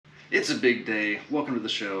It's a big day. Welcome to the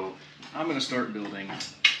show. I'm going to start building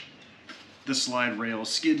the slide rails,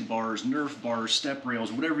 skid bars, nerf bars, step rails,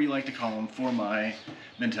 whatever you like to call them, for my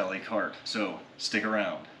Bintelli cart. So stick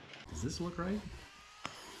around. Does this look right?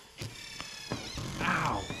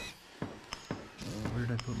 Ow! Where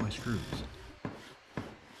did I put my screws?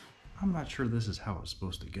 I'm not sure this is how it's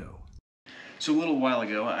supposed to go. So a little while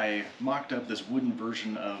ago, I mocked up this wooden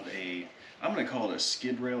version of I'm going to call it a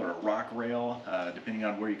skid rail or a rock rail, depending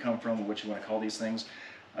on where you come from and what you want to call these things.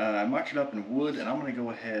 I mocked it up in wood, and I'm going to go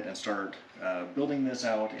ahead and start building this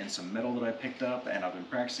out in some metal that I picked up, and I've been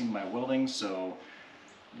practicing my welding, so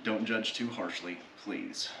don't judge too harshly,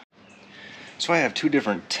 please. So I have two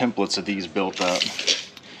different templates of these built up,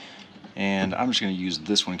 and I'm just going to use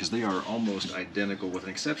this one because they are almost identical with an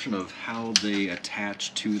exception of how they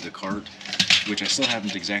attach to the cart, which I still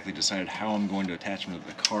haven't exactly decided how I'm going to attach them to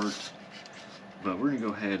the cart. But we're going to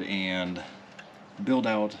go ahead and build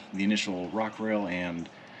out the initial rock rail and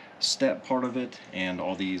step part of it and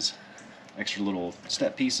all these extra little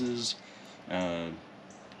step pieces, and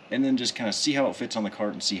then just kind of see how it fits on the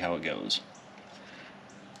cart and see how it goes.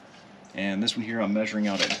 And this one here I'm measuring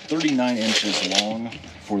out at 39 inches long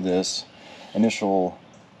for this initial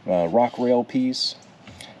rock rail piece,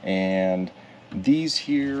 and these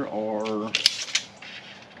here are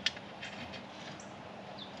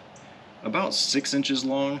about 6 inches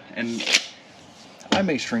long, and I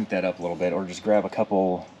may shrink that up a little bit or just grab a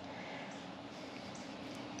couple.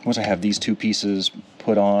 Once I have these two pieces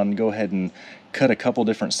put on, go ahead and cut a couple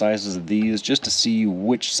different sizes of these just to see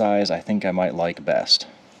which size I think I might like best.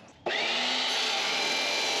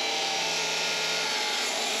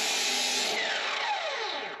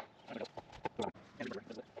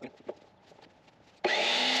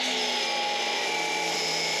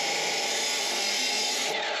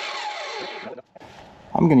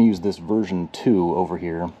 I'm going to use this version 2 over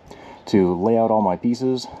here to lay out all my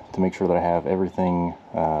pieces to make sure that I have everything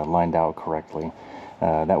lined out correctly.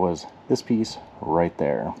 That was this piece right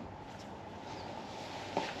there.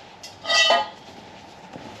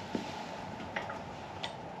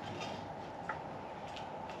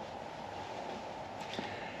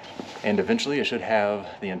 And eventually I should have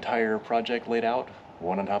the entire project laid out,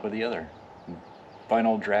 one on top of the other.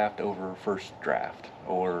 Final draft over first draft,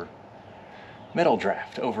 or metal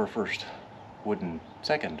draft over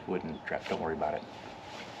second wooden draft. Don't worry about it.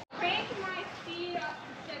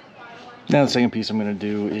 Now the second piece I'm going to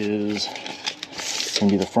do is going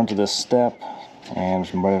to be the front of this step, and I'm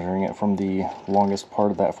just measuring it from the longest part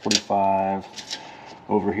of that 45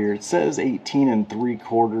 over here. It says 18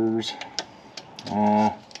 3/4.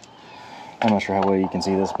 I'm not sure how well you can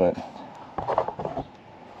see this, but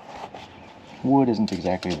wood isn't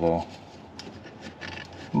exactly the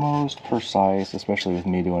most precise, especially with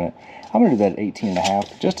me doing it. I'm going to do that at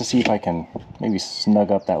 18.5 just to see if I can maybe snug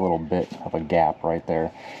up that little bit of a gap right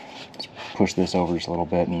there. Just push this over just a little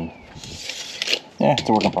bit, and yeah, it's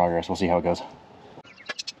a work in progress. We'll see how it goes.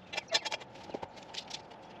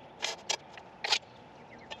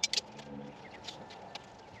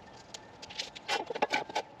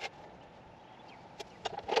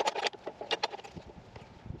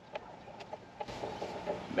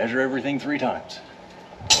 Measure everything 3 times.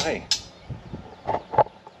 Oh, hey.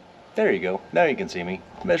 There you go. Now you can see me.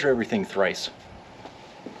 Measure everything thrice.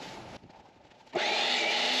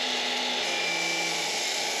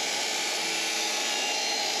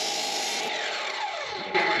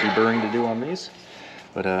 Deburring to do on these,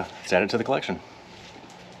 but let's add it to the collection.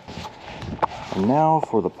 And now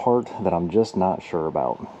for the part that I'm just not sure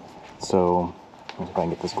about. So, let's see if I can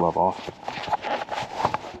get this glove off.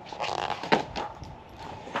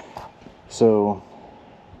 So,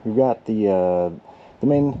 we've got the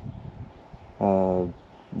main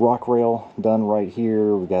rock rail done right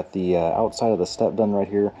here. We've got the outside of the step done right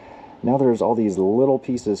here. Now there's all these little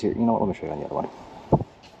pieces here. You know what? Let me show you on the other one.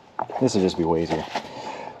 This will just be way easier.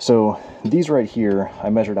 So these right here, I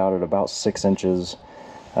measured out at about 6 inches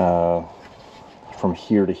from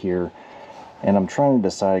here to here, and I'm trying to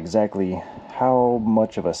decide exactly how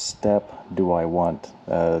much of a step do I want.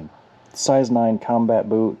 Size 9 combat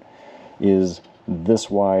boot is this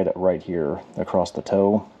wide right here across the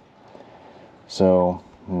toe. So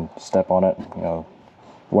step on it, you know,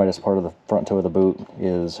 widest part of the front toe of the boot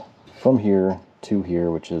is from here to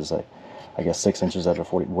here, which is I guess 6 inches out of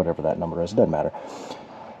 40, whatever that number is, it doesn't matter.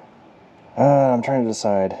 I'm trying to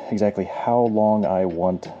decide exactly how long I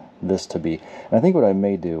want this to be. And I think what I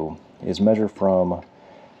may do is measure from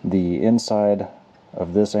the inside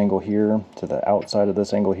of this angle here to the outside of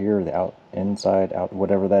this angle here, the inside out,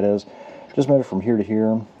 whatever that is. Just measure from here to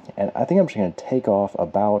here, and I think I'm just going to take off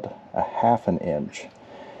about a 1/2 inch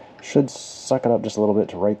Should suck it up just a little bit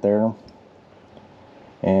to right there.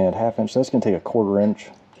 And 1/2 inch, so that's going to take a 1/4 inch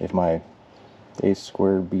if my a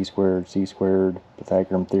squared, b squared, c squared,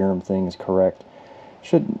 Pythagorean theorem thing is correct.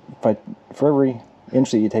 Should, for every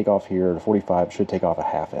inch that you take off here, the 45 should take off a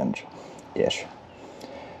 1/2 inch-ish.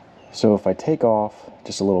 So if I take off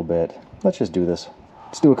just a little bit, let's just do this.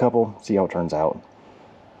 Let's do a couple, see how it turns out.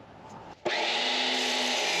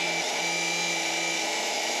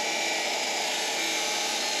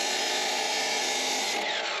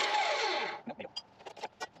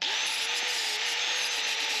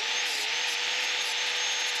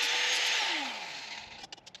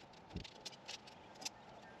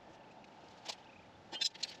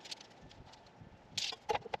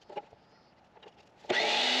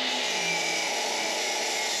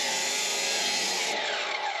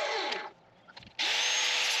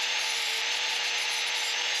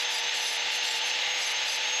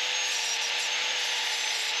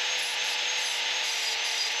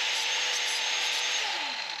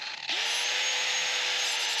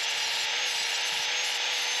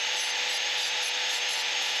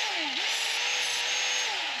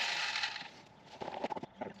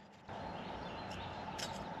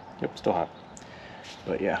 Yep, still hot.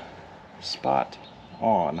 But yeah, spot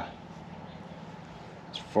on.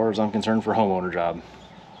 As far as I'm concerned for homeowner job.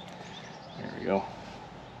 There we go.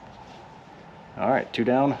 Alright, 2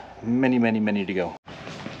 down, many to go.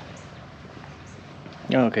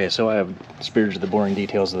 Okay, so I have spared you the boring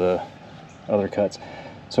details of the other cuts.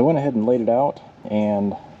 So I went ahead and laid it out,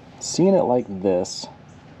 and seeing it like this,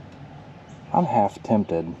 I'm half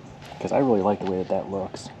tempted, because I really like the way that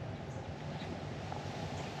looks,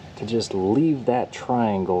 to just leave that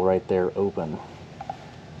triangle right there open.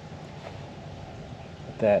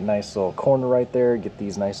 That nice little corner right there, get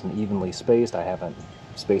these nice and evenly spaced. I haven't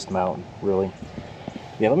spaced them out, really.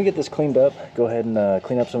 Yeah, let me get this cleaned up. Go ahead and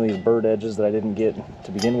clean up some of these bird edges that I didn't get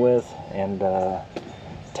to begin with, and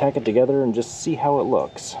tack it together and just see how it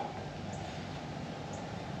looks.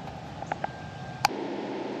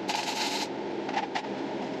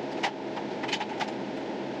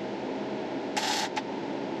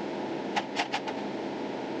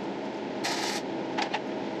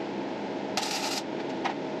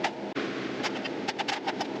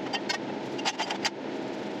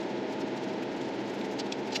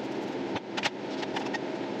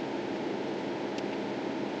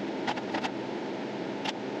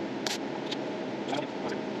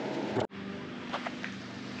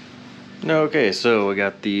 Okay, so we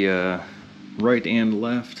got the right and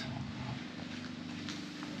left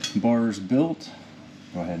bars built.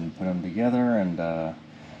 Go ahead and put them together, and now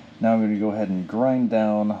I'm going to go ahead and grind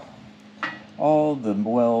down all the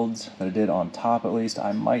welds that I did on top at least.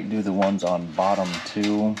 I might do the ones on bottom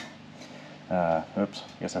too. Oops,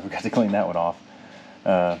 guess I forgot to clean that one off.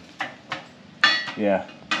 Yeah,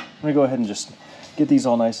 I'm going to go ahead and just get these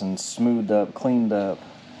all nice and smoothed up, cleaned up,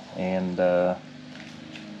 and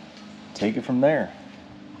take it from there.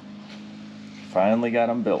 Finally got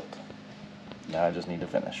them built. Now I just need to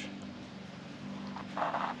finish.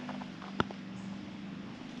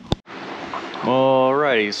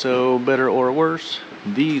 Alrighty, so better or worse,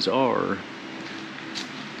 these are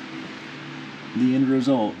the end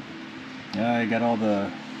result. I got all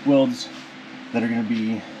the welds that are going to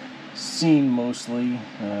be seen mostly,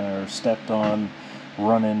 or stepped on,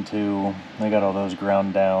 run into. I got all those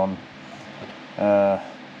ground down.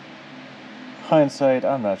 Hindsight,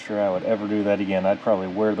 I'm not sure I would ever do that again. I'd probably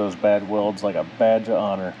wear those bad welds like a badge of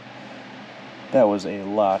honor. That was a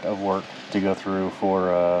lot of work to go through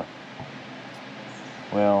for,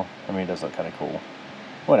 well, I mean, it does look kind of cool.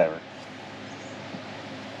 Whatever.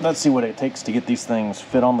 Let's see what it takes to get these things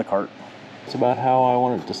fit on the cart. It's about how I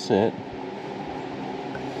want it to sit.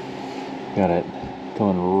 Got it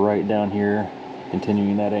coming right down here,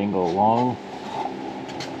 continuing that angle along.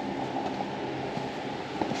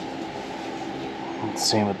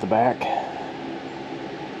 Same at the back. The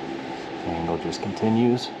angle just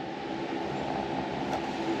continues.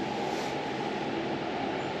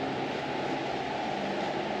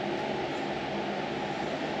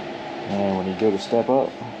 And when you go to step up,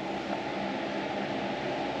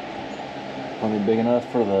 plenty big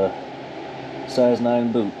enough for the size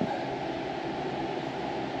 9 boot.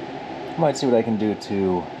 Might see what I can do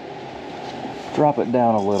to drop it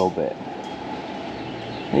down a little bit.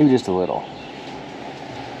 Maybe just a little.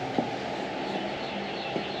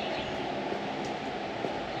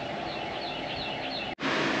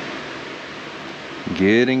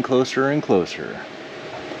 Getting closer and closer.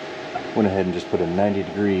 Went ahead and just put a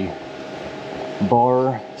 90-degree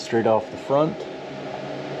bar straight off the front,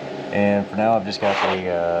 and for now I've just got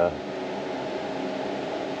a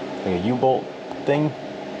like a U-bolt thing.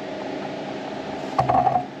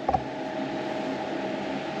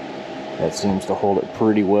 That seems to hold it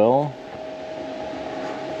pretty well.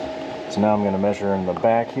 So now I'm going to measure in the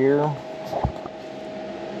back here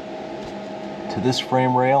to this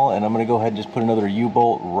frame rail, and I'm going to go ahead and just put another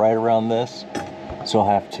U-bolt right around this. So I'll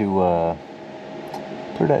have to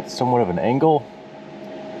put it at somewhat of an angle.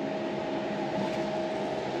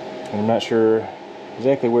 And I'm not sure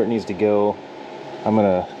exactly where it needs to go. I'm going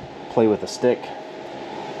to play with the stick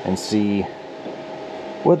and see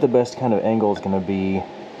what the best kind of angle is going to be,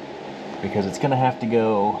 because it's going to have to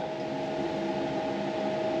go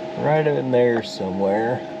right in there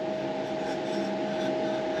somewhere.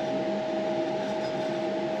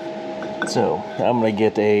 So I'm going to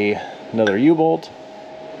get another U-bolt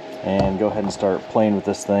and go ahead and start playing with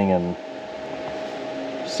this thing and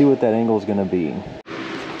see what that angle is going to be.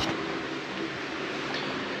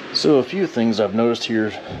 So a few things I've noticed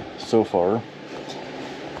here so far.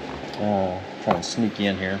 Trying to sneak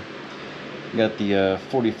in here. Got the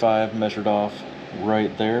 45 measured off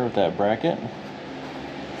right there with that bracket.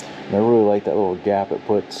 And I really like that little gap it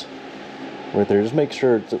puts right there. Just make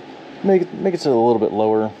sure it's make it a little bit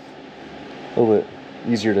lower, a little bit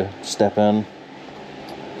easier to step in.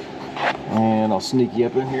 And I'll sneak you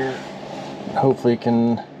up in here. Hopefully you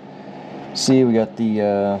can see we got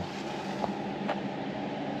the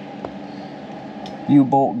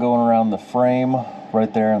U-bolt going around the frame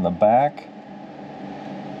right there in the back.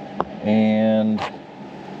 And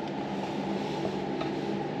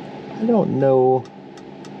I don't know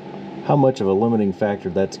how much of a limiting factor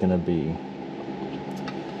that's going to be,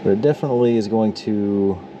 but it definitely is going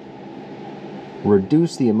to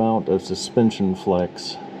reduce the amount of suspension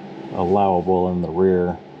flex allowable in the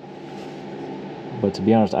rear. But to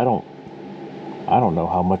be honest, I don't know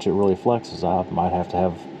how much it really flexes. I might have to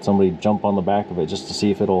have somebody jump on the back of it just to see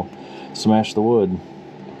if it'll smash the wood.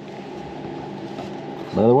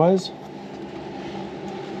 But otherwise,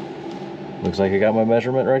 looks like I got my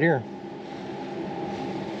measurement right here.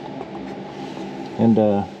 And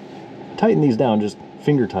tighten these down, just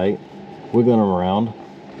finger tight, wiggling them around.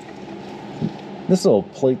 This little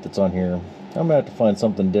plate that's on here, I'm gonna have to find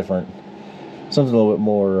something different, something a little bit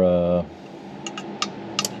more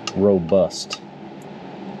robust.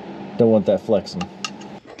 Don't want that flexing.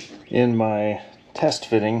 In my test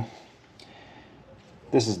fitting,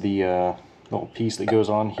 this is the little piece that goes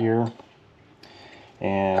on here,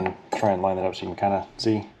 and try and line that up so you can kind of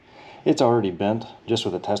see. It's already bent just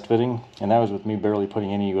with a test fitting, and that was with me barely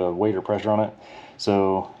putting any weight or pressure on it.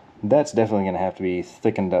 So that's definitely going to have to be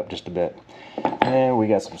thickened up just a bit. And we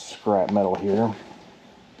got some scrap metal here.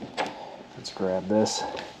 Let's grab this.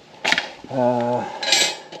 The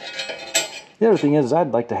other thing is,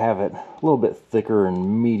 I'd like to have it a little bit thicker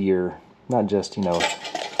and meatier, not just, you know,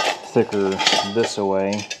 thicker this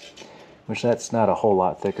away, which that's not a whole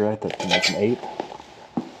lot thicker. I think that's an 1/8.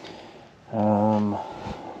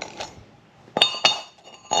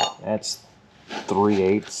 That's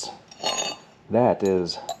 3/8. That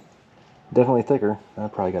is definitely thicker. I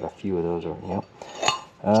probably got a few of those over. Yep.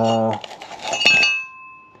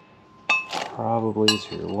 Probably is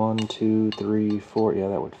here 1, 2, 3, 4. Yeah,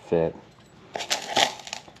 that would fit.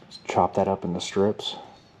 Just chop that up into strips.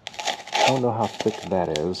 I don't know how thick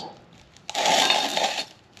that is.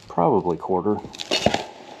 Probably 1/4.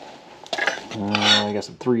 I got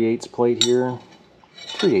some 3/8 plate here.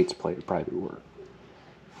 3/8 plate would probably work.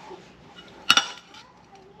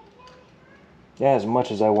 Yeah, as much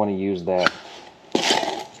as I want to use that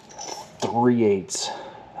 3/8.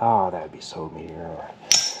 Oh, that would be so meatier.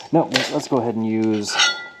 No, let's go ahead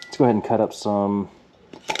and cut up some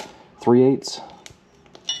 3/8.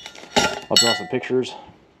 I'll draw some pictures.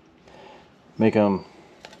 Make them,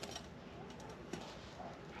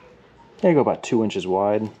 they go about 2 inches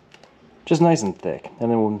wide. Just nice and thick. And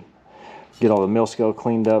then we'll get all the mill scale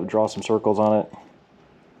cleaned up, draw some circles on it,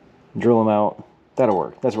 drill them out. That'll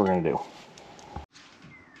work. That's what we're going to do.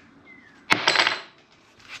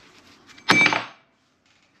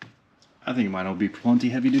 I think mine will be plenty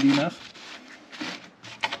heavy duty enough.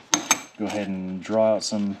 Go ahead and draw out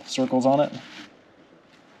some circles on it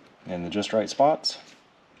in the just right spots.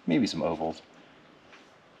 Maybe some ovals.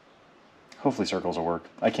 Hopefully circles will work.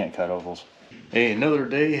 I can't cut ovals. Hey, another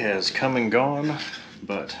day has come and gone,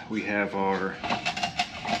 but we have our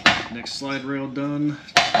next slide rail done.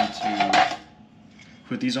 Time to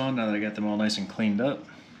put these on now that I got them all nice and cleaned up.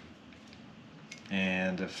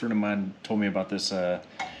 And a friend of mine told me about this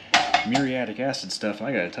muriatic acid stuff, and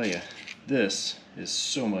I gotta tell you, this is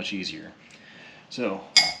so much easier. So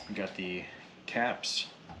we got the caps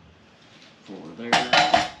for there,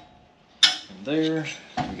 And there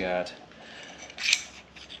we got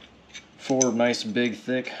 4 nice big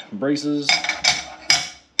thick braces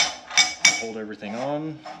to hold everything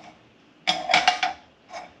on.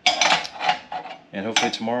 And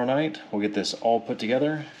hopefully tomorrow night we'll get this all put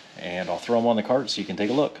together and I'll throw them on the cart so you can take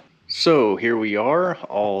a look. So here we are,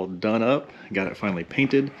 all done up. Got it finally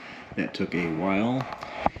painted. That took a while.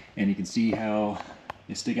 And you can see how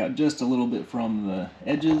they stick out just a little bit from the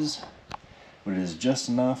edges, but it is just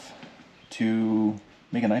enough to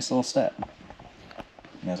make a nice little step.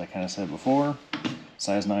 And as I kind of said before,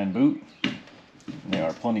 size 9 boot. They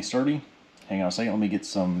are plenty sturdy. Hang on a second, let me get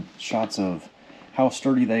some shots of how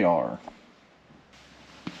sturdy they are.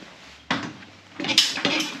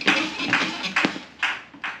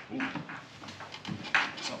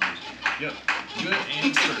 Yep, good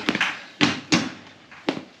and sturdy.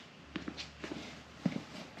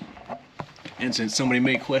 And since somebody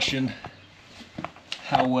may question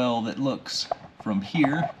how well that looks from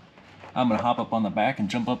here, I'm going to hop up on the back and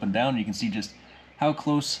jump up and down. You can see just how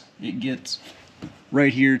close it gets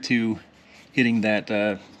right here to hitting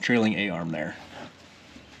that trailing A-arm there.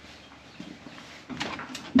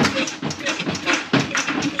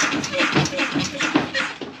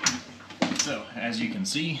 So, as you can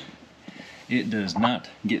see, it does not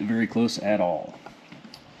get very close at all.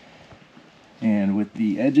 And with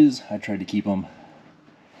the edges, I tried to keep them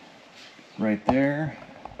right there.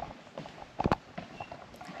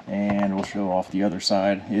 And we'll show off the other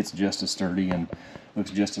side. It's just as sturdy and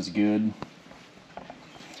looks just as good.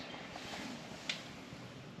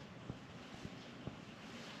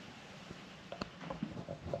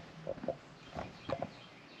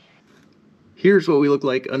 Here's what we look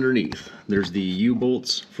like underneath. There's the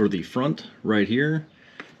U-bolts for the front right here.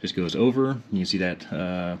 Just goes over. You can see that,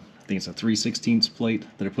 I think it's a 3/16 plate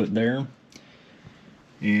that I put there.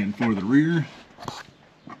 And for the rear,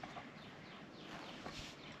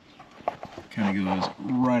 kind of goes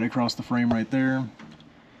right across the frame right there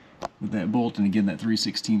with that bolt, and again that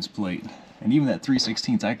 3/16 plate. And even that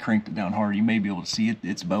 3/16, I cranked it down hard. You may be able to see it.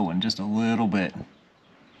 It's bowing just a little bit.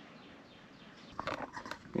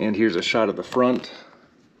 And here's a shot of the front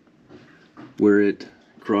where it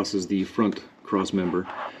crosses the front cross member.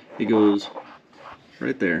 It goes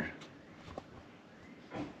right there.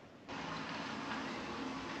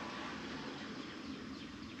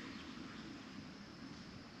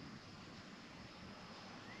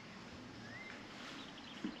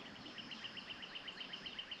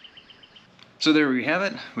 So there we have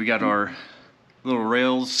it. We got our little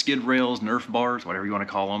rails, skid rails, nerf bars, whatever you want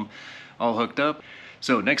to call them, all hooked up.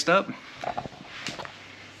 So next up,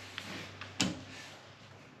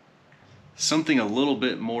 something a little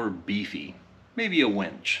bit more beefy, maybe a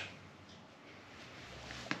winch.